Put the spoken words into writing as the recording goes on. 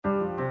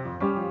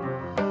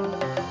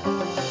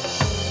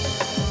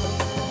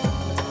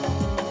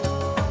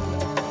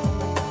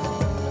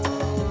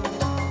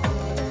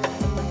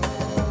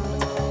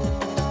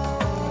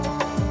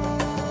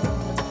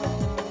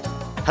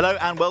Hello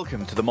and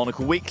welcome to the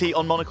Monocle Weekly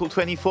on Monocle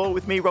 24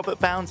 with me, Robert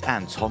Bounds,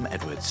 and Tom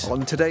Edwards.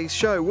 On today's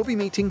show, we'll be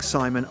meeting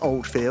Simon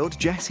Oldfield,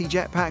 Jessie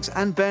Jetpacks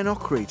and Ben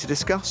Ockery to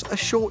discuss A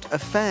Short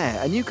Affair,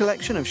 a new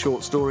collection of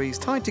short stories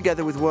tied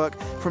together with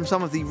work from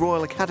some of the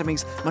Royal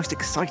Academy's most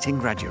exciting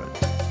graduates.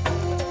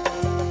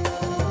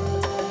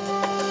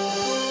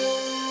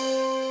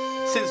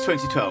 Since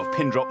 2012,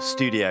 Pindrop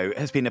Studio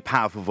has been a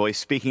powerful voice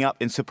speaking up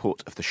in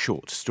support of the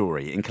short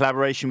story. In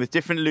collaboration with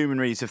different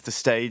luminaries of the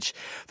stage,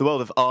 the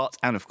world of art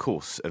and, of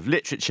course, of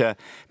literature,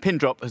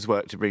 Pindrop has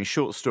worked to bring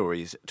short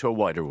stories to a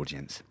wider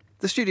audience.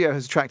 The studio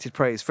has attracted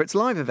praise for its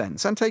live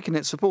events and taken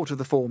its support of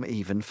the form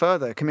even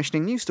further,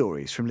 commissioning new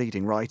stories from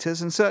leading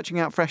writers and searching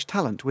out fresh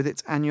talent with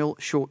its annual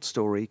short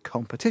story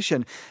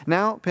competition.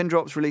 Now,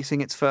 Pindrop's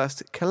releasing its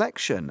first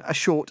collection, A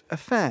Short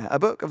Affair, a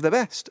book of the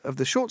best of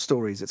the short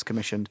stories it's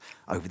commissioned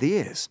over the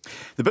years.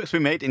 The book's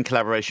been made in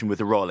collaboration with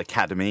the Royal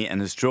Academy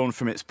and has drawn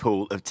from its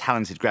pool of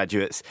talented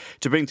graduates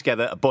to bring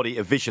together a body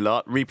of visual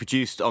art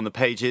reproduced on the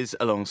pages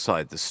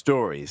alongside the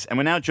stories. And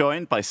we're now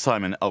joined by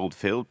Simon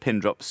Oldfield,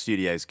 Pindrop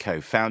Studio's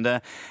co-founder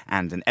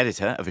and an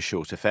editor of A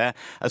Short Affair,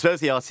 as well as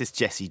the artist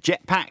Jessie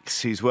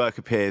Jetpacks, whose work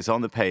appears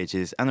on the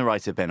pages, and the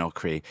writer Ben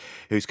Ockery,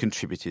 who's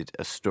contributed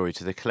a story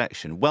to the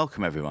collection.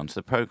 Welcome, everyone, to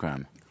the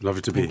programme.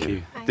 Lovely to be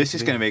here. This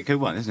is going to be a good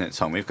one, isn't it,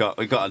 Tom? We've got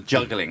a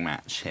juggling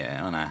match here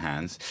on our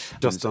hands.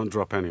 Just don't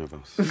drop any of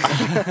us.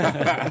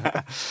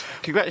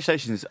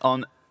 Congratulations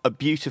on a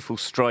beautiful,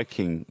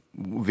 striking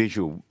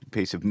visual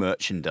piece of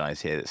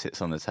merchandise here that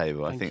sits on the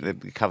table. I think the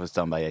cover's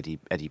done by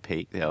Eddie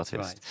Peake, the artist.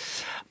 Right.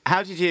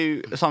 How did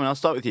you, Simon, I'll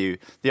start with you,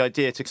 the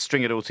idea to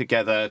string it all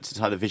together, to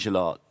tie the visual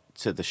art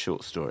to the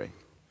short story?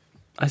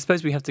 I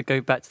suppose we have to go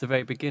back to the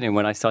very beginning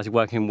when I started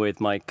working with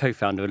my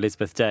co-founder,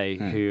 Elizabeth Day,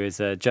 who is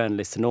a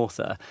journalist and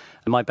author.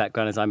 And my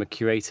background is I'm a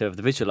curator of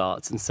the visual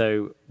arts. And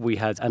so we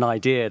had an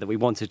idea that we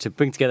wanted to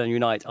bring together and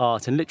unite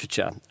art and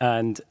literature.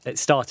 And it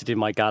started in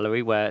my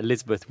gallery where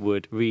Elizabeth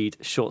would read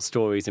short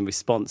stories in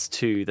response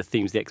to the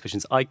themes of the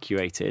exhibitions I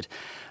curated.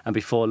 And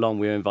before long,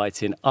 we were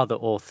inviting other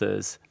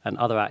authors and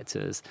other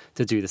actors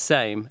to do the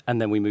same.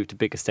 And then we moved to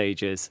bigger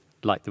stages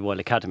like the Royal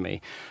Academy.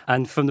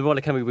 And from the Royal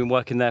Academy, we've been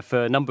working there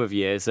for a number of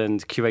years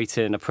and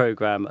curating a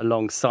programme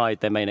alongside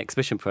their main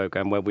exhibition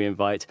programme where we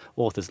invite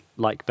authors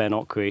like Ben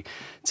Ockery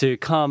to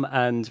come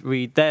and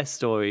read their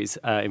stories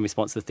in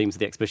response to the themes of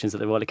the exhibitions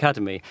at the Royal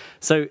Academy.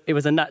 So it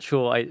was a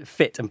natural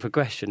fit and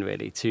progression,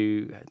 really,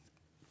 to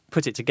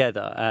put it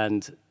together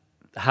and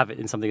have it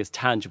in something as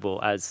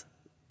tangible as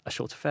A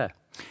Short Affair.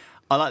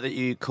 I like that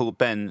you call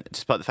Ben,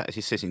 despite the fact that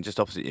he's sitting just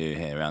opposite you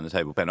here around the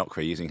table, Ben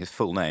Ockery, using his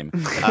full name.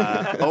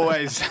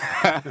 Always.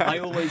 I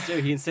always do.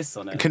 He insists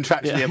on it.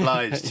 Contractually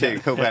obliged to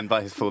call Ben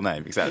by his full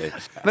name, exactly.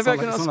 It's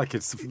not like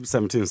it's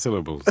 17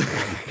 syllables.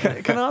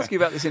 Can I ask you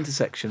about this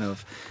intersection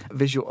of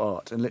visual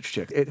art and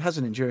literature? It has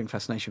an enduring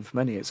fascination for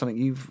many. It's something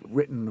you've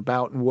written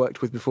about and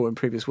worked with before in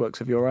previous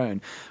works of your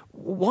own.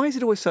 Why is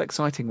it always so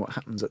exciting what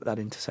happens at that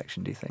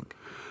intersection, do you think?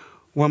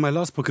 Well, my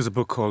last book is a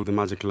book called The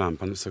Magic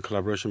Lamp, and it's a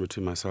collaboration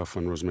between myself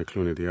and Rosemary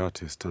Clooney, the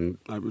artist, and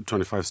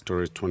 25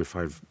 stories,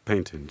 25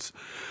 paintings.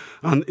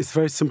 And it's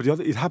very simple.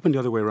 It happened the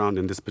other way around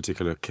in this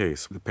particular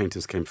case. The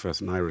paintings came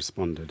first, and I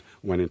responded,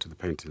 went into the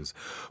paintings.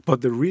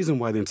 But the reason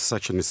why the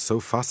intersection is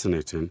so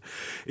fascinating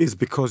is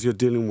because you're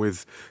dealing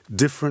with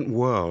different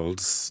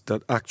worlds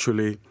that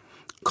actually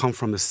come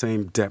from the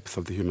same depth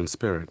of the human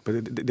spirit,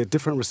 but they're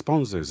different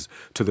responses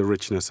to the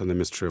richness and the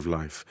mystery of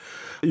life.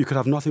 You could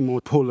have nothing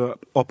more polar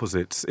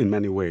opposites in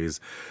many ways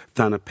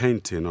than a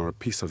painting or a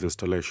piece of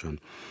installation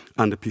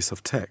and a piece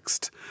of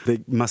text. They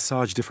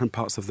massage different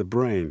parts of the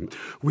brain.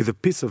 With a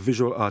piece of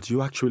visual art,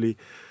 you actually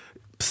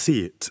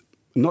see it.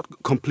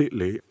 Not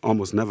completely,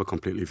 almost never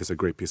completely if it's a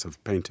great piece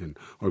of painting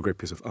or a great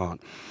piece of art.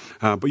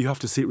 But you have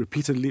to see it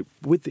repeatedly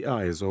with the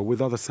eyes or with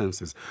other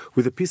senses.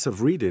 With a piece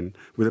of reading,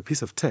 with a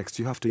piece of text,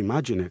 you have to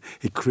imagine it.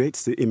 It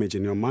creates the image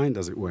in your mind,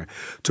 as it were.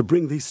 To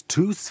bring these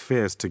two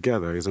spheres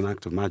together is an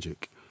act of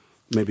magic,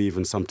 maybe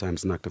even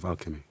sometimes an act of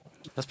alchemy.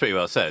 That's pretty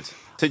well said.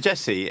 So,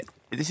 Jessie,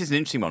 this is an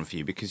interesting one for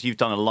you because you've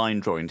done a line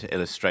drawing to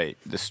illustrate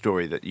the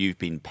story that you've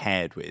been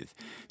paired with.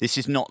 This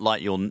is not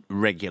like your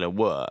regular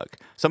work.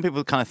 Some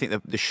people kind of think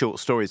that the short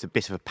story is a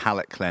bit of a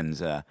palate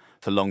cleanser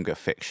for longer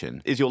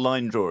fiction. Is your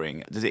line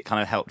drawing, does it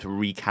kind of help to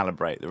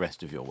recalibrate the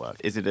rest of your work?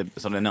 Is it a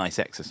sort of nice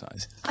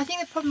exercise? I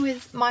think the problem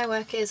with my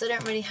work is I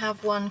don't really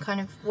have one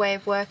kind of way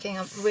of working.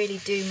 I really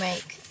do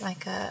make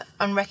like a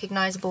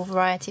unrecognisable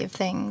variety of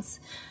things.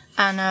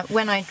 And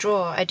when I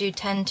draw, I do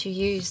tend to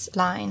use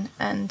line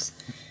and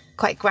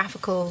quite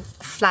graphical,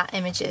 flat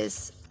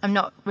images. I'm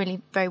not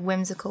really very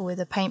whimsical with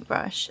a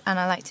paintbrush, and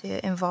I like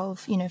to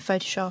involve,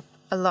 Photoshop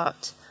a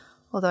lot,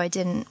 although I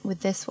didn't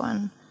with this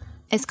one.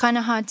 It's kind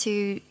of hard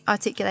to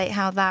articulate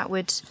how that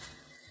would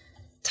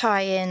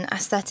tie in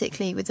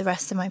aesthetically with the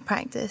rest of my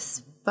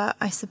practice, but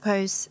I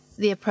suppose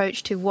the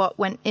approach to what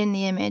went in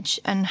the image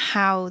and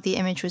how the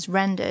image was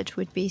rendered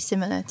would be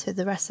similar to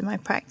the rest of my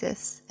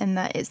practice, in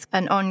that it's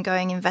an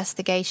ongoing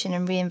investigation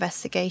and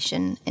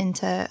reinvestigation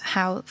into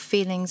how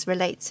feelings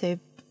relate to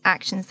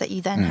actions that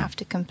you then have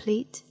to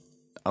complete.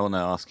 I want to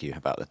ask you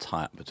about the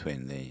tie-up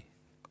between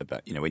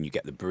about when you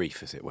get the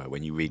brief, as it were,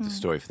 when you read the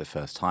story for the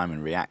first time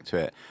and react to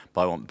it.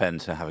 But I want Ben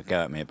to have a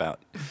go at me about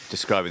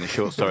describing the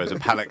short story as a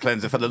palate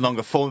cleanser for the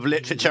longer form of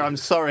literature. I'm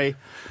sorry.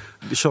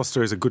 The short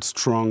story is a good,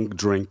 strong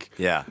drink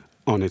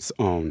on its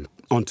own,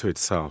 unto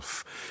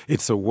itself.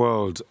 It's a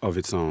world of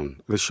its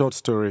own. The short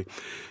story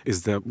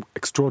is the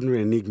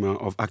extraordinary enigma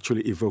of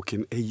actually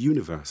evoking a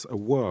universe, a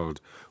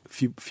world,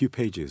 few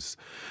pages.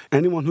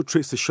 Anyone who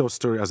treats the short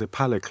story as a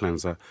palate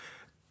cleanser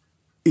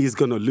is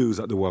going to lose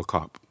at the World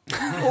Cup.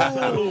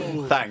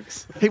 Oh,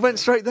 thanks. He went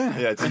straight there.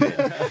 Yeah, didn't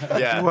he?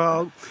 Yeah.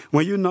 Well,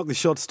 when you knock the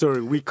short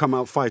story, we come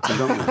out fighting,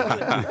 don't we?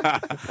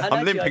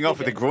 I'm limping off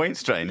with a groin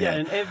strain here. Yeah,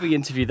 in every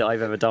interview that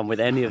I've ever done with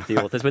any of the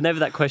authors, whenever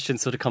that question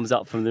sort of comes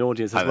up from the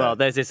audience as well,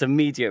 there's this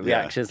immediate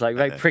reaction. It's like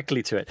very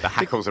prickly to it. The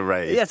hackles are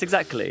raised. Yes,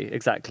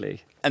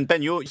 exactly. And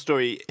Ben, your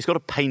story, it's got a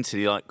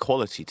painterly-like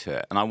quality to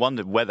it. And I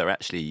wondered whether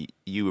actually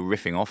you were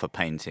riffing off a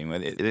painting.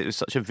 Whether it was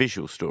such a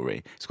visual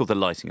story. It's called The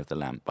Lighting of the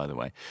Lamp, by the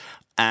way.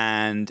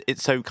 And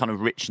it's so kind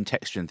of rich in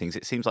texture and things.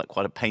 It seems like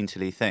quite a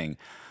painterly thing.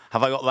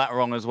 Have I got that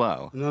wrong as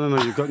well? No.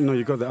 You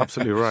got that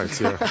absolutely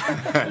right.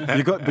 Yeah,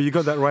 you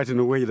got that right in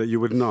a way that you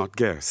would not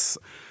guess.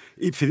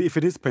 If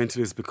it is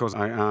painted, it's because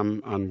I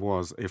am and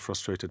was a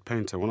frustrated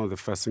painter. One of the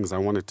first things I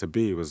wanted to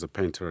be was a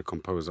painter, a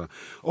composer.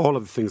 All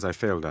of the things I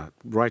failed at.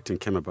 Writing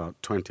came about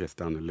 20th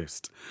down the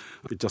list.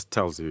 It just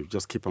tells you,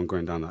 just keep on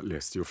going down that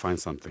list. You'll find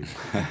something.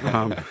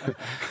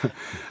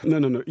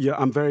 No. Yeah,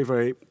 I'm very,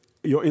 very...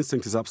 Your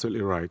instinct is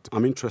absolutely right.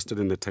 I'm interested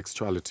in the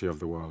textuality of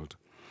the world.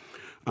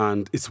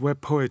 And it's where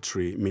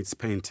poetry meets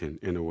painting,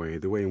 in a way,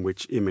 the way in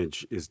which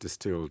image is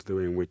distilled, the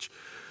way in which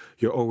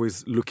you're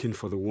always looking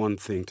for the one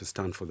thing to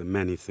stand for the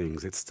many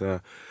things. It's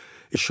the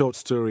short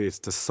story, it's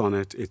the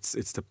sonnet, it's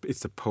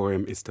the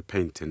poem, it's the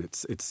painting.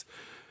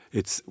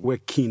 It's we're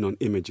keen on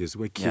images,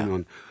 we're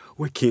keen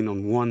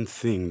on one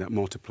thing that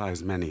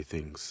multiplies many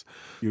things.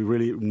 You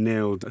really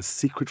nailed a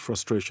secret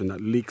frustration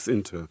that leaks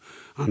into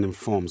and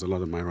informs a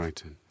lot of my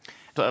writing.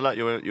 But I like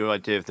your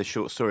idea of the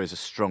short story as a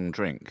strong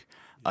drink.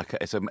 Like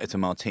it's a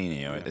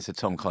martini or it's a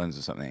Tom Collins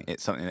or something.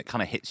 It's something that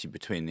kind of hits you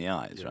between the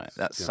eyes, right?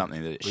 That's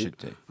something that it should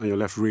do. And you're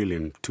left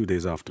reeling 2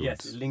 days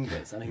afterwards. Yes, it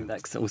lingers. I think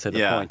that's also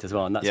the point as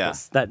well. And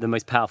that's the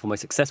most powerful,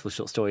 most successful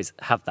short stories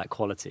have that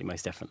quality,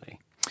 most definitely.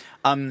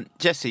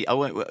 Jesse, I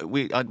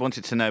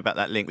wanted to know about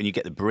that link when you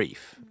get the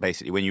brief,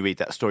 basically, when you read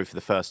that story for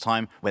the first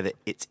time, whether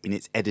it's in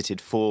its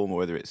edited form or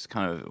whether it's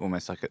kind of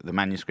almost like the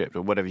manuscript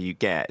or whatever you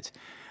get.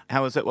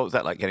 How was it? What was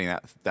that like, getting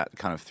that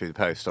kind of through the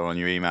post or on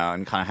your email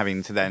and kind of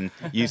having to then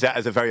use that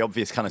as a very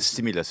obvious kind of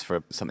stimulus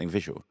for something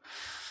visual?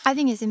 I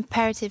think it's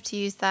imperative to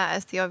use that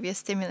as the obvious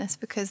stimulus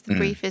because the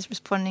brief is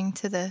responding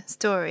to the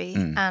story.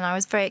 And I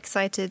was very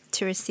excited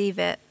to receive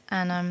it.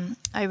 And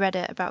I read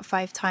it about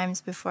 5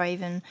 times before I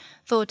even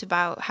thought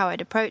about how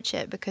I'd approach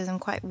it because I'm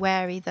quite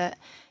wary that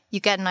you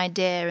get an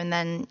idea and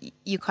then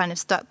you kind of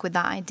stuck with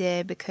that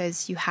idea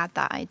because you had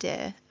that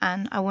idea.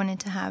 And I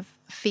wanted to have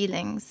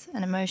feelings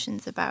and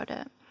emotions about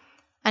it.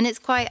 And it's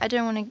quite, I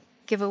don't want to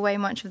give away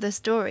much of the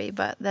story,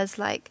 but there's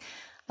like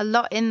a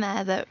lot in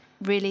there that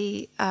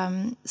really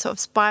sort of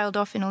spiraled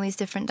off in all these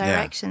different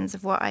directions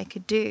of what I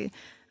could do.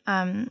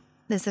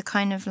 There's a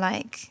kind of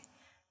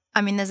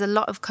there's a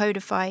lot of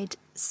codified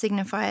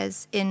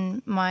signifiers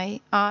in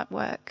my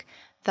artwork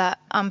that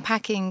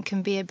unpacking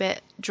can be a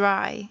bit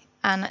dry.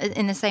 And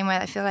in the same way,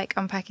 I feel like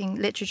unpacking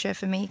literature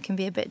for me can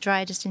be a bit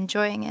dry, just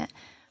enjoying it.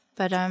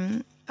 But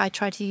I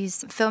try to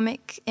use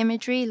filmic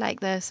imagery,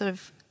 like the sort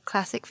of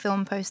classic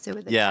film poster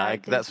with the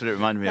characters, that's what it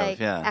reminded me of.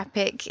 Yeah,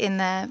 epic in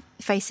their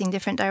facing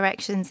different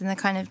directions and the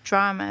kind of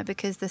drama,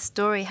 because the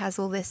story has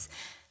all this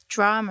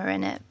drama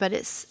in it, but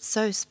it's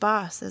so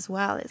sparse as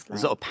well. It's like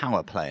there's a lot of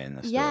power play in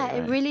the story. Yeah,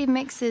 right? It really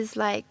mixes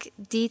like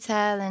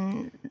detail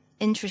and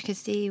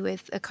intricacy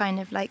with a kind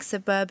of like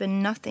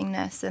suburban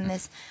nothingness and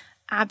this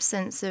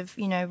absence of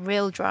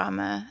real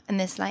drama and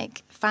this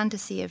like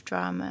fantasy of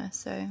drama.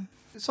 So.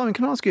 Simon,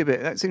 can I ask you a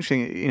bit? That's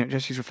interesting.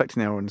 Jesse's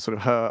reflecting there on sort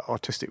of her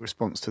artistic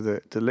response to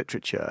the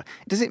literature.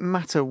 Does it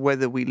matter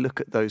whether we look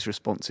at those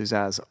responses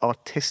as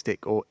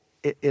artistic or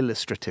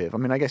illustrative? I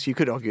mean, I guess you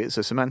could argue it's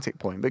a semantic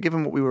point, but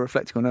given what we were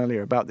reflecting on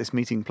earlier about this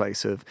meeting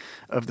place of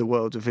the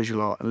world of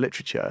visual art and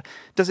literature,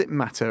 does it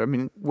matter? I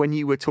mean, when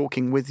you were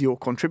talking with your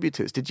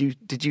contributors, did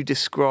you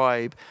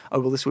describe,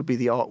 this would be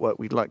the artwork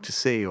we'd like to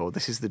see, or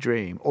this is the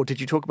dream, or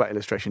did you talk about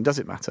illustration? Does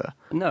it matter?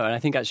 No, and I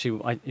think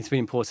actually it's really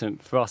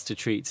important for us to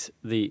treat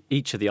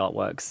each of the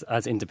artworks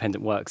as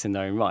independent works in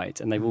their own right,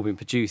 and they've all been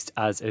produced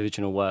as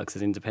original works,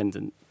 as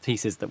independent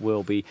pieces that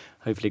will be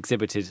hopefully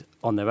exhibited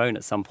on their own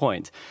at some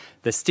point.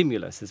 The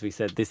stimulus, as we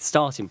said, the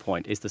starting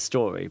point is the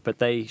story, but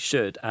they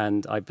should,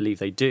 and I believe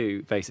they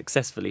do very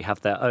successfully, have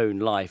their own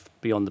life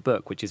beyond the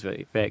book, which is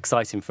very, very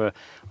exciting for,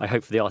 I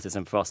hope, for the artists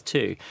and for us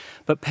too.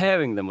 But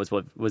pairing them was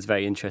what was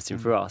very interesting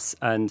for us,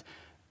 and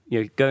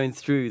going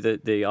through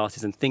the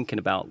artists and thinking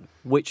about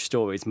which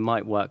stories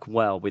might work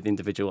well with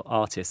individual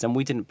artists. And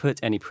we didn't put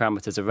any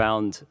parameters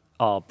around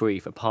our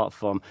brief apart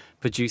from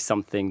produce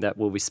something that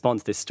will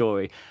respond to this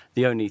story.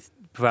 The only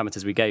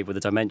parameters we gave were the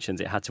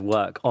dimensions. It had to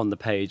work on the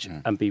page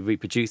and be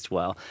reproduced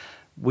well.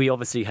 We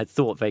obviously had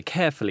thought very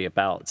carefully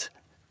about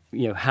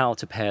how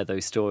to pair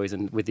those stories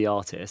and with the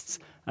artists.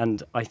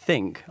 And I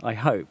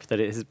hope that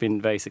it has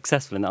been very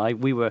successful.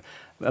 And we were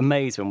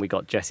amazed when we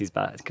got Jesse's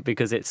back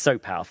because it's so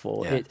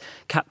powerful. Yeah. It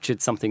captured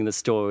something in the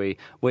story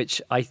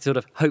which I sort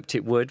of hoped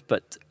it would,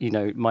 but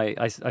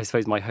I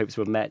suppose my hopes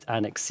were met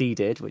and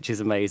exceeded, which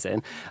is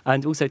amazing.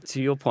 And also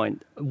to your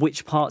point,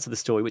 which parts of the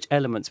story, which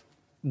elements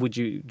would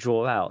you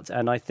draw out?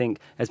 And I think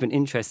it's been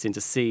interesting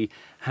to see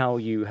how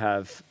you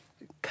have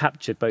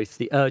captured both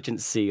the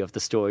urgency of the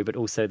story but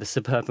also the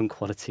suburban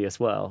quality as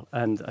well,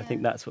 and I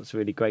think that's what's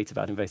really great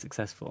about it and very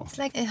successful. It's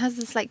like it has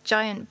this like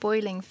giant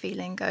boiling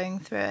feeling going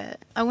through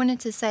it. I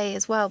wanted to say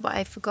as well, but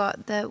I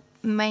forgot, the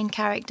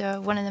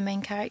one of the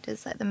main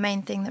characters, like the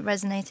main thing that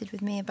resonated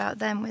with me about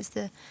them was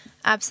the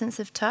absence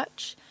of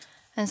touch,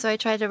 and so I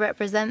tried to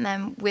represent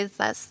them with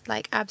that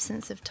like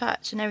absence of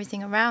touch, and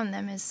everything around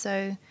them is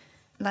so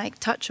like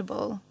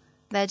touchable.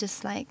 They're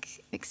just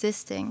like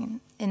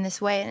existing in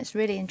this way, and it's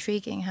really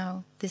intriguing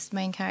how this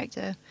main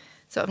character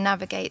sort of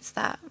navigates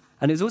that.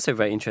 And it was also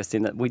very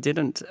interesting that we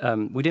didn't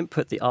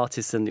put the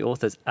artists and the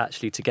authors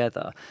actually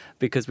together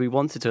because we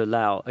wanted to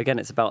allow, again,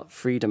 it's about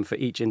freedom for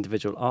each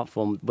individual art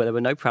form, where there were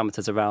no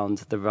parameters around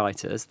the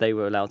writers. They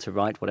were allowed to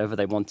write whatever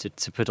they wanted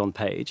to put on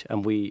page,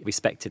 and we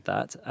respected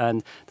that.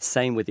 And the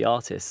same with the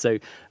artists. So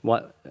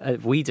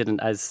we didn't,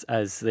 as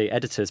the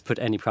editors, put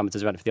any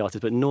parameters around it for the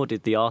artists, but nor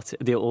did the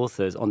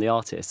authors on the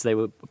artists. They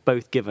were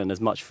both given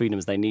as much freedom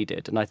as they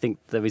needed. And I think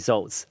the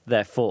results,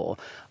 therefore,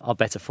 are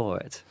better for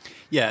it.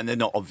 Yeah, and they're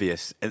not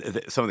obvious.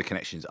 Some of the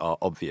connections are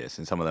obvious,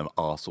 and some of them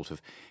are sort of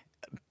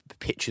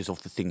pictures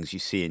of the things you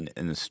see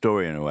in the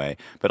story in a way.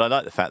 But I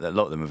like the fact that a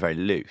lot of them are very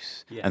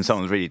loose, and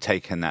someone's really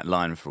taken that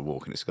line for a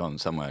walk and it's gone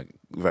somewhere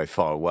very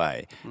far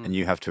away, and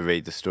you have to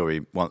read the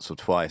story once or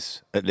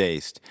twice at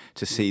least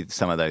to see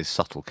some of those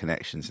subtle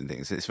connections and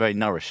things. It's very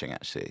nourishing,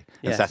 actually,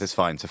 and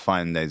satisfying to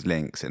find those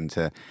links and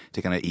to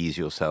kind of ease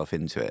yourself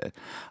into it.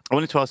 I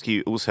wanted to ask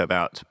you also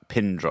about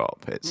Pin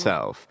Drop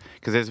itself,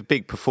 because there's a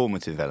big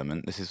performative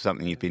element. This is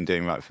something you've been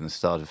doing right from the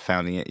start of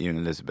founding it, you and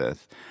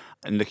Elizabeth.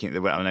 And looking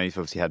at I know you've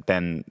obviously had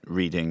Ben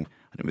reading,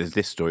 I don't know if it's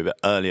this story, but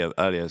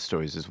earlier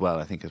stories as well,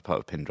 I think, as part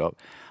of Pin Drop.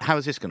 How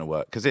is this going to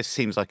work? Because this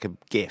seems like a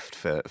gift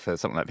for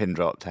something like Pin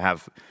Drop to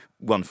have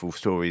wonderful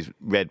stories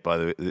read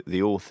by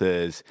the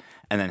authors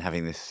and then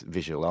having this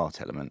visual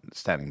art element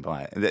standing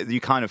by it. You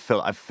kind of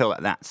I feel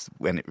like that's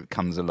when it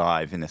comes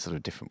alive in a sort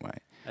of different way.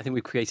 I think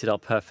we've created our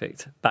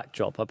perfect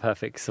backdrop, our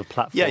perfect sort of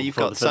platform. Yeah, you've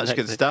got such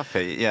good stuff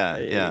here.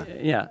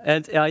 Yeah.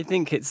 And I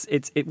think it's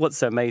what's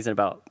so amazing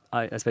about,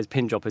 I suppose,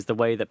 Pin Drop is the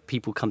way that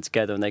people come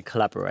together and they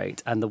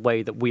collaborate, and the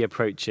way that we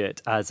approach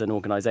it as an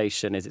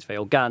organisation is it's very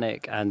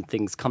organic and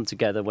things come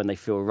together when they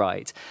feel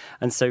right.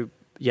 And so,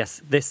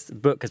 yes, this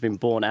book has been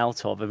born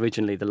out of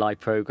originally the live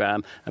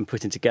programme and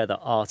putting together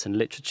art and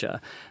literature.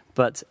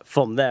 But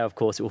from there, of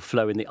course, it will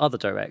flow in the other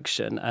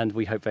direction, and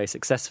we hope very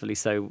successfully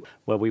so,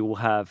 where we will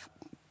have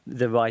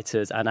the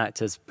writers and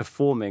actors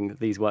performing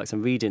these works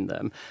and reading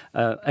them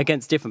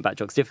against different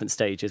backdrops, different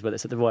stages, whether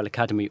it's at the Royal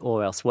Academy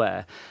or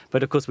elsewhere.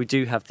 But of course, we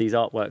do have these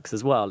artworks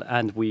as well,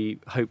 and we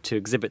hope to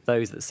exhibit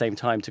those at the same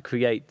time to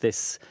create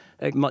this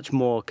much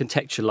more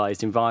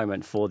contextualised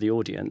environment for the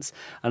audience.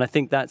 And I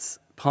think that's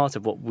part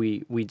of what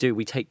we do.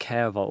 We take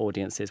care of our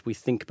audiences. We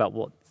think about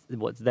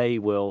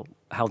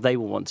how they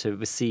will want to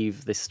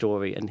receive this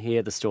story and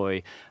hear the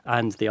story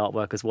and the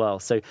artwork as well.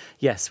 So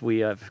yes, we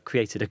have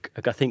created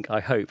I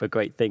hope a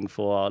great thing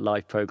for our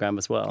live programme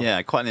as well. Yeah,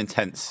 quite an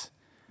intense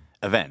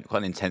event, quite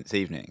an intense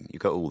evening.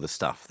 You've got all the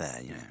stuff there,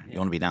 you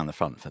want to be down the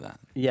front for that.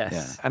 Yes.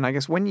 Yeah. And I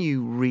guess when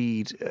you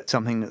read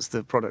something that's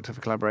the product of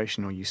a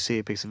collaboration, or you see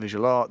a piece of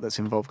visual art that's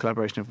involved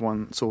collaboration of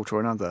one sort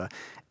or another,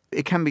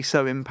 it can be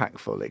so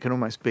impactful. It can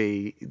almost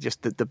be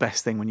just the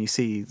best thing when you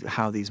see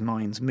how these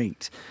minds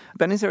meet.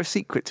 Ben, is there a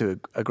secret to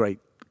a great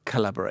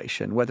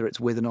collaboration, whether it's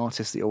with an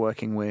artist that you're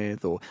working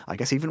with, or I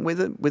guess even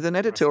with an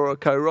editor or a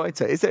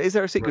co-writer? Is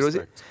there a secret?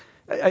 Respect.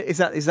 Or is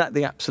that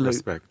the absolute?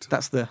 Respect.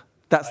 That's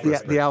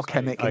the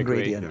alchemic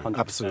ingredient.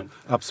 Yeah,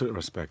 absolute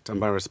respect. And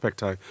by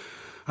respect, I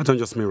don't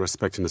just mean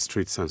respect in the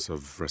street sense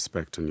of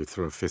respect and you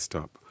throw a fist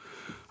up.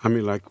 I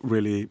mean like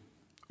really,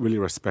 really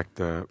respect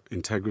the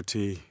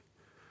integrity,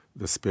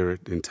 the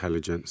spirit, the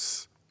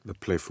intelligence, the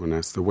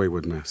playfulness, the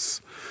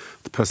waywardness,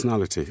 the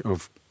personality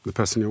of the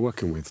person you're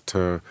working with,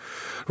 to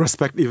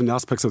respect even the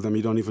aspects of them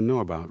you don't even know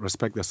about,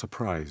 respect their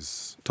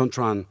surprise. Don't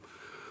try and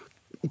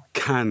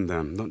can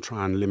them, don't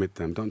try and limit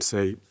them. Don't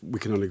say, we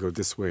can only go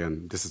this way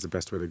and this is the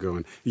best way to go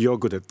and you're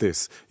good at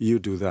this, you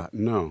do that.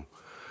 No.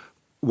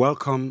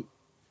 Welcome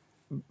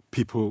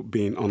people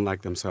being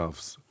unlike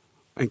themselves.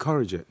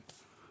 Encourage it.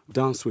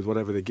 Dance with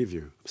whatever they give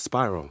you.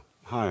 Spiral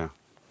higher.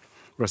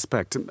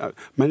 Respect.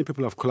 Many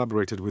people I've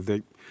collaborated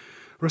with,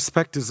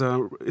 respect is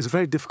a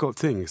very difficult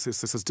thing. It's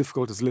as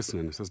difficult as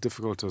listening. It's as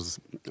difficult as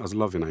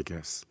loving, I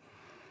guess.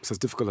 It's as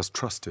difficult as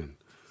trusting.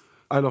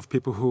 I love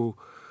people who,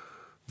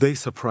 they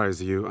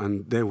surprise you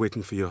and they're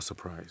waiting for your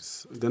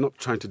surprise. They're not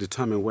trying to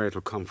determine where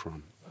it'll come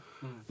from.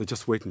 They're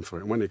just waiting for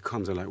it. And when it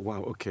comes, they're like,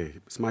 wow, okay,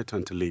 it's my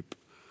turn to leap.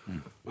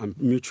 And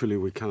mutually,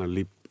 we kind of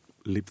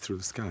leap through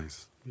the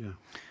skies. Yeah.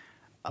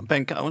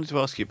 Ben, I wanted to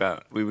ask you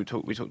about, we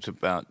talked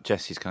about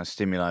Jessie's kind of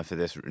stimuli for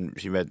this.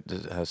 She read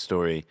her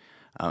story,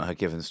 her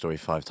given story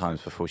 5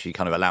 times before she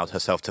kind of allowed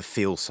herself to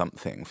feel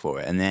something for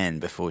it, and then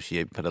before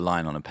she put a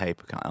line on a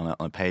paper, on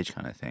a page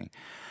kind of thing.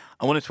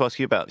 I wanted to ask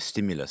you about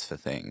stimulus for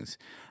things,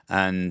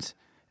 and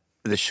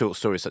the short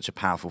story is such a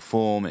powerful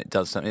form. It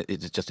does something.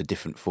 It's just a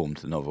different form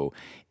to the novel.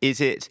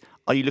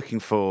 Are you looking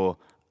for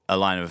a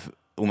line of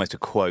almost a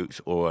quote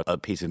or a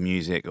piece of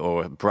music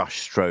or a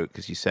brush stroke,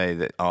 as you say,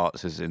 that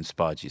art has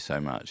inspired you so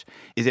much?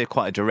 Is there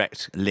quite a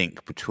direct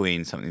link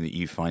between something that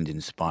you find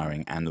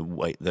inspiring and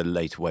the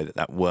later way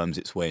that worms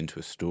its way into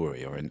a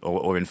story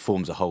or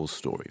informs a whole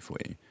story for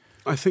you?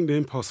 I think the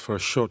impulse for a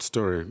short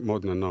story, more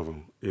than a novel,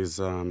 is...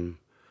 I'm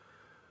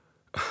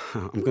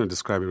going to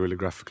describe it really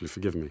graphically,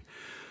 forgive me.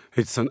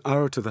 It's an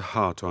arrow to the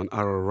heart or an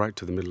arrow right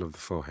to the middle of the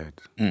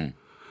forehead.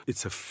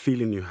 It's a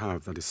feeling you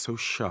have that is so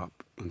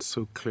sharp and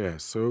so clear,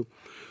 so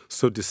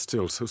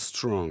distilled, so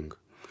strong.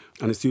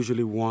 And it's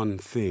usually one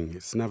thing.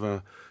 It's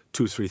never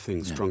 2, 3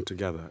 things strung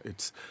together.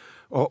 It's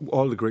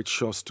all the great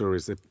short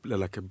stories, they're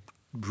like a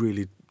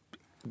really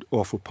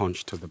awful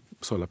punch to the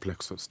solar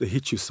plexus. They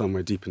hit you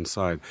somewhere deep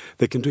inside.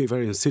 They can do it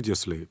very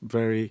insidiously,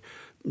 very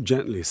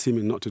gently,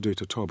 seeming not to do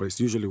it at all, but it's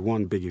usually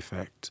one big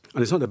effect.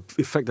 And it's not an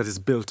effect that is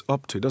built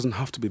up to. It doesn't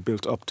have to be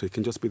built up to. It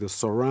can just be the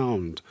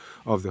surround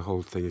of the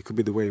whole thing. It could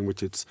be the way in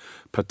which it's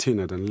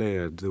patinaed and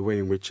layered, the way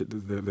in which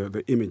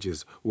the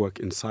images work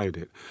inside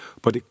it.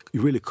 But it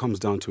really comes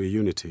down to a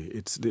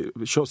unity.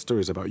 The short story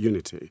is about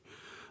unity.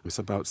 It's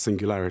about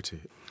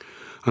singularity.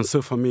 And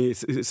so for me,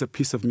 it's a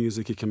piece of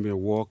music. It can be a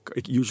walk.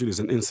 It usually is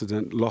an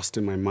incident lost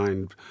in my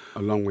mind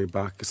a long way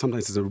back.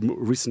 Sometimes it's a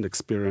recent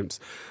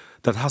experience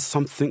that has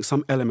some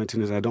element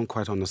in it I don't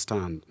quite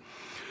understand.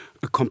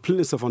 A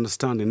completeness of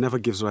understanding never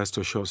gives rise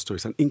to a short story.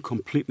 It's an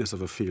incompleteness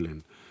of a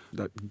feeling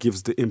that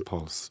gives the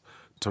impulse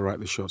to write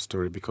the short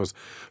story, because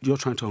you're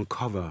trying to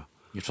uncover.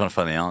 You're trying to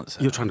find the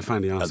answer. You're trying to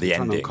find the answer. The you're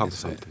ending, trying to uncover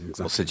something.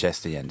 Exactly. Or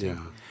suggest the ending.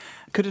 Yeah.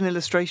 Could an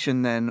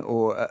illustration then,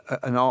 or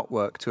an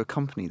artwork to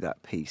accompany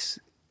that piece,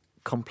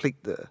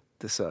 complete the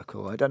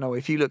circle? I don't know,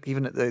 if you look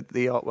even at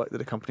the artwork that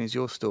accompanies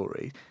your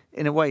story,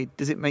 in a way,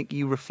 does it make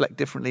you reflect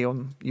differently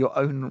on your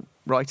own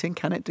writing?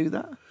 Can it do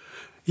that?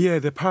 Yeah,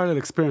 they're parallel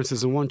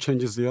experiences and one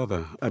changes the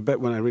other. I bet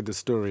when I read the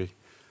story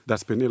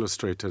that's been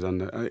illustrated and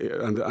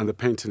the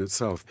painting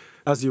itself,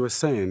 as you were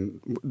saying,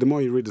 the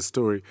more you read the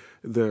story,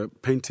 the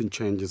painting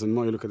changes, and the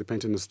more you look at the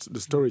painting,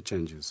 the story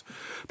changes.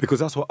 Because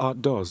that's what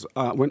art does.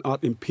 When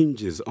art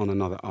impinges on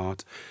another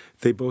art,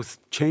 they both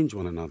change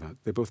one another.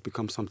 They both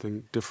become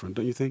something different,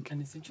 don't you think?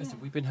 And it's interesting,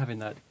 we've been having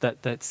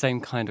that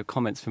same kind of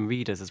comments from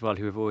readers as well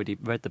who have already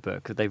read the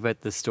book. They've read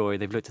the story,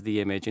 they've looked at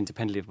the image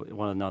independently of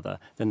one another,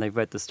 then they've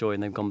read the story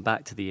and they've gone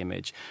back to the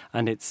image.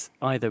 And it's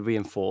either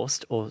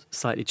reinforced or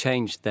slightly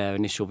changed their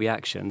initial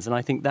reactions. And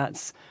I think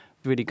that's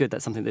really good.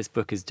 That's something this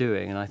book is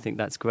doing, and I think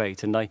that's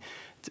great. And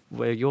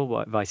where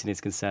your writing is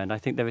concerned, I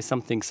think there is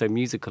something so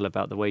musical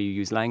about the way you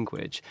use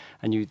language,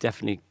 and you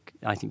definitely,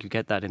 I think you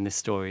get that in this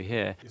story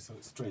here. It's a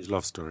strange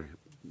love story.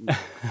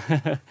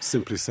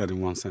 Simply said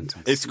in one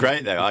sentence. It's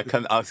great though.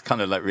 I was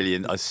kind of like really,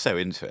 I was so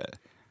into it.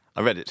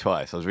 I read it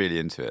twice. I was really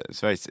into it.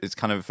 It's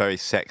kind of very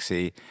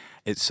sexy.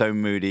 It's so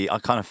moody. I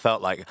kind of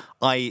felt like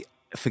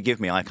forgive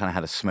me, I kind of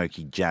had a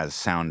smoky jazz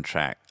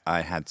soundtrack.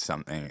 I had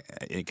something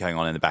going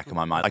on in the back of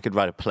my mind. I could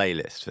write a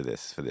playlist for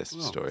this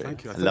story.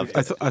 Thank you. I loved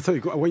it. I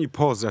thought when you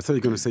paused, I thought you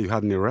were going to say you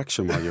had an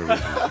erection while you were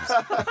reading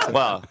this.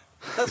 Well,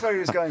 That's where he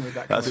was going with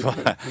that.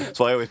 that's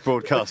why I always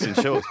broadcast in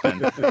shorts,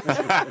 Ben.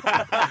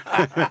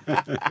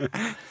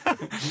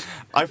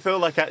 I feel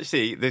like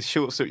actually the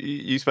short story,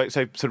 you spoke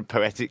so sort of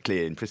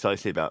poetically and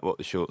precisely about what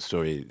the short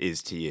story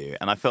is to you,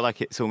 and I feel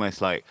like it's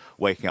almost like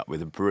waking up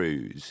with a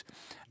bruise.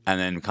 And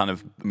then kind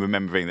of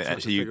remembering that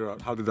actually figure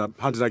out how did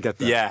I get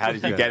there? Yeah, how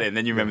did you get it? And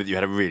then you remember that you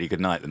had a really good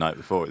night the night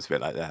before. It's a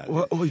bit like that.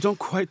 Well, you don't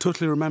quite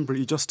totally remember it.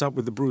 You just start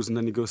with the bruise and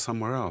then you go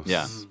somewhere else.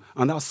 Yeah.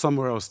 And that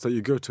somewhere else that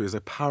you go to is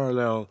a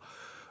parallel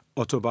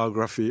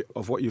autobiography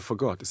of what you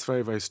forgot. It's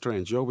very, very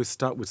strange. You always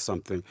start with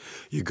something.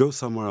 You go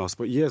somewhere else.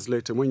 But years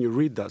later, when you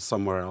read that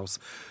somewhere else,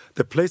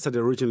 the place that it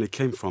originally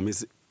came from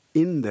is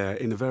in there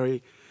in a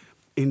very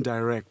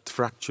indirect,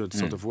 fractured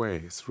sort of way.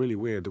 It's really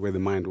weird the way the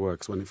mind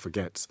works when it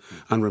forgets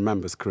and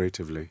remembers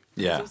creatively.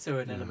 Yeah. There's also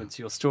an element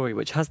to your story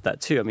which has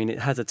that too. I mean, it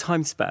has a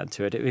time span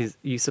to it. It is,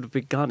 you sort of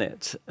begun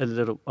it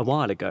a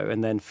while ago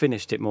and then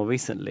finished it more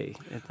recently.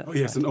 Oh,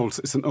 yeah, it's an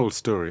old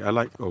story. I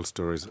like old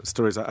stories.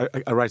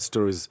 I write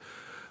stories.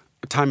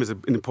 Time is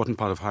an important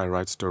part of how I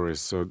write stories.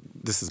 So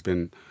this has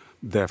been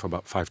there for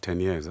about 5-10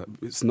 years.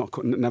 It's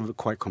never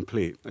quite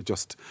complete.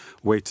 Just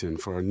waiting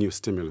for a new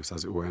stimulus,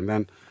 as it were, and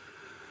then.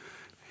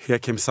 Here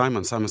came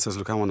Simon. Simon says,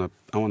 look, I want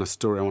a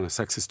story. I want a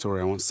sexy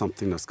story. I want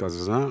something that's got...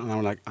 And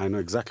I'm like, I know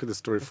exactly the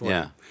story for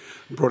you.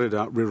 Brought it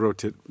out,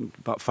 rewrote it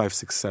about 5,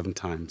 6, 7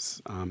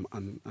 times,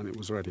 and it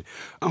was ready.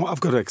 I've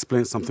got to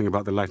explain something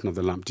about The Lighting of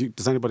the Lamp.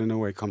 Does anybody know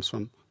where it comes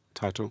from,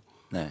 title?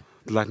 No.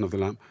 The Lighting of the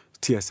Lamp.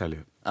 T.S.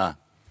 Eliot.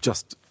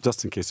 Just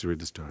in case you read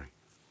the story.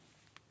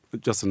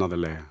 Just another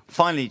layer.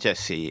 Finally,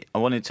 Jesse, I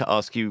wanted to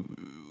ask you,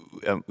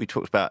 we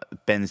talked about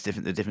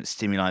the different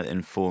stimuli that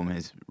inform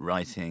his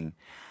writing.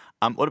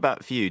 What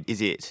about for you?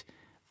 Is it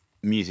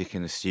music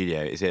in the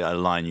studio? Is it a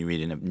line you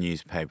read in a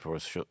newspaper or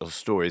a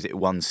story? Is it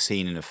one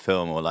scene in a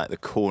film or like the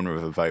corner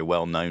of a very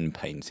well-known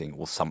painting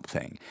or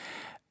something?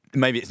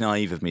 Maybe it's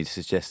naive of me to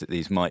suggest that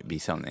these might be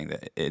something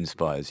that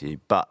inspires you,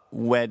 but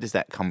where does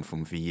that come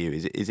from for you?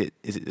 Is it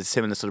a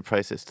similar sort of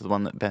process to the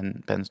one that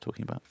Ben's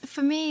talking about?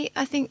 For me,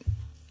 I think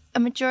a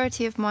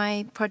majority of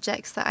my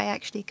projects that I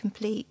actually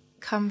complete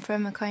come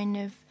from a kind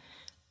of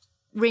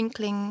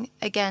wrinkling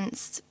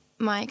against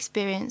my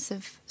experience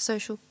of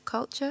social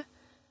culture,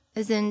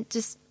 as in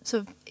just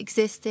sort of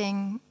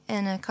existing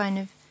in a kind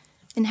of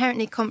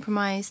inherently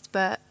compromised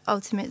but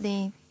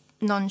ultimately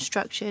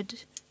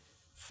non-structured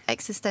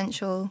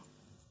existential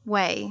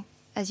way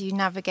as you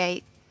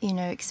navigate,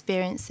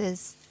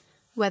 experiences,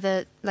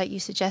 whether, like you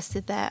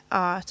suggested there,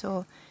 art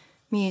or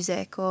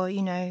music or,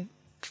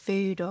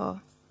 food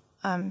or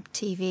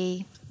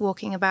TV,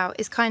 walking about.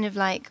 It's kind of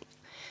like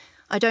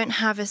I don't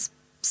have a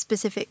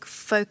specific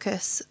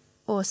focus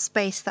or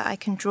space that I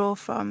can draw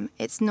from.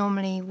 It's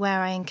normally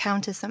where I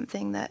encounter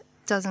something that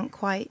doesn't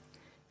quite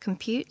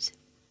compute.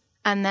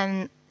 And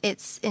then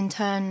it's in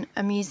turn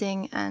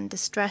amusing and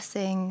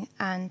distressing,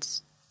 and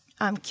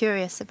I'm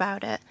curious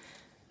about it.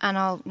 And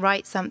I'll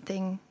write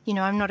something.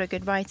 I'm not a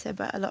good writer,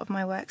 but a lot of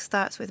my work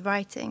starts with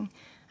writing.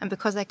 And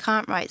because I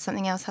can't write,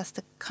 something else has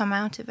to come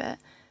out of it.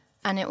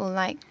 And it will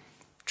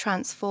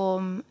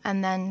transform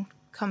and then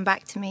come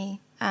back to me.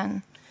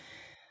 And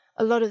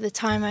a lot of the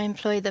time I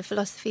employ the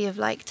philosophy of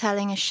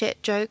telling a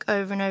shit joke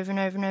over and over and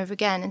over and over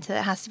again until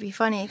it has to be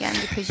funny again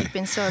because you've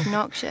been so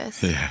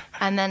obnoxious. Yeah.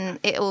 And then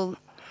it all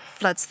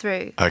floods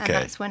through. Okay. And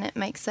that's when it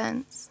makes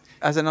sense.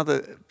 As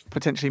another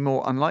potentially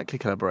more unlikely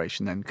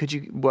collaboration then, could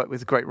you work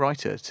with a great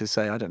writer to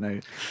say, I don't know,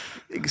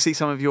 see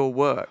some of your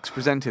works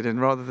presented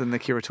and rather than the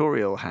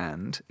curatorial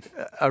hand,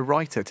 a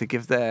writer to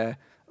give their,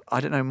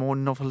 I don't know, more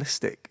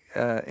novelistic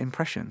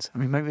impressions? I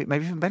mean,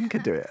 maybe even Ben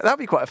could do it. That'd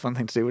be quite a fun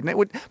thing to do, wouldn't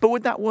it? But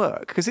would that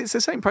work? Because it's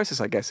the same process,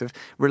 I guess, of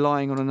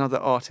relying on another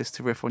artist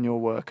to riff on your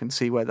work and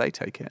see where they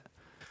take it.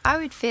 I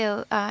would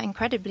feel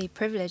incredibly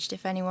privileged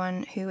if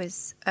anyone who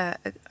is a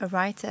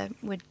writer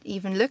would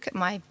even look at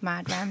my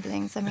mad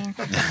ramblings. I mean,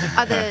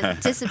 other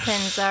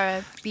disciplines are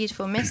a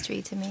beautiful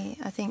mystery to me.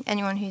 I think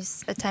anyone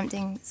who's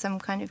attempting some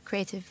kind of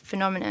creative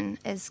phenomenon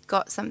has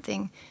got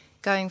something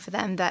going for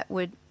them that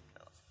would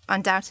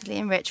undoubtedly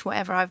enrich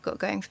whatever I've got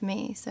going for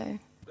me. So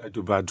I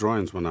do bad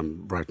drawings when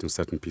I'm writing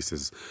certain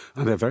pieces,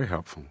 and they're very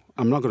helpful.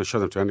 I'm not going to show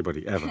them to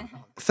anybody, ever.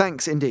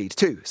 Thanks indeed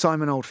to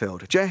Simon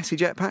Oldfield, Jesse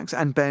Jetpacks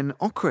and Ben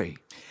Ockery.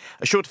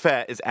 A Short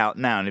Affair is out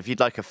now, and if you'd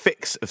like a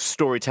fix of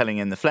storytelling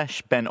in the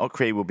flesh, Ben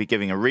Ockery will be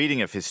giving a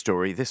reading of his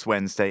story this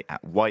Wednesday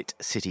at White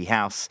City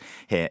House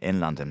here in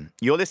London.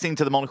 You're listening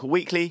to The Monocle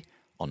Weekly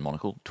on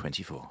Monocle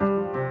 24.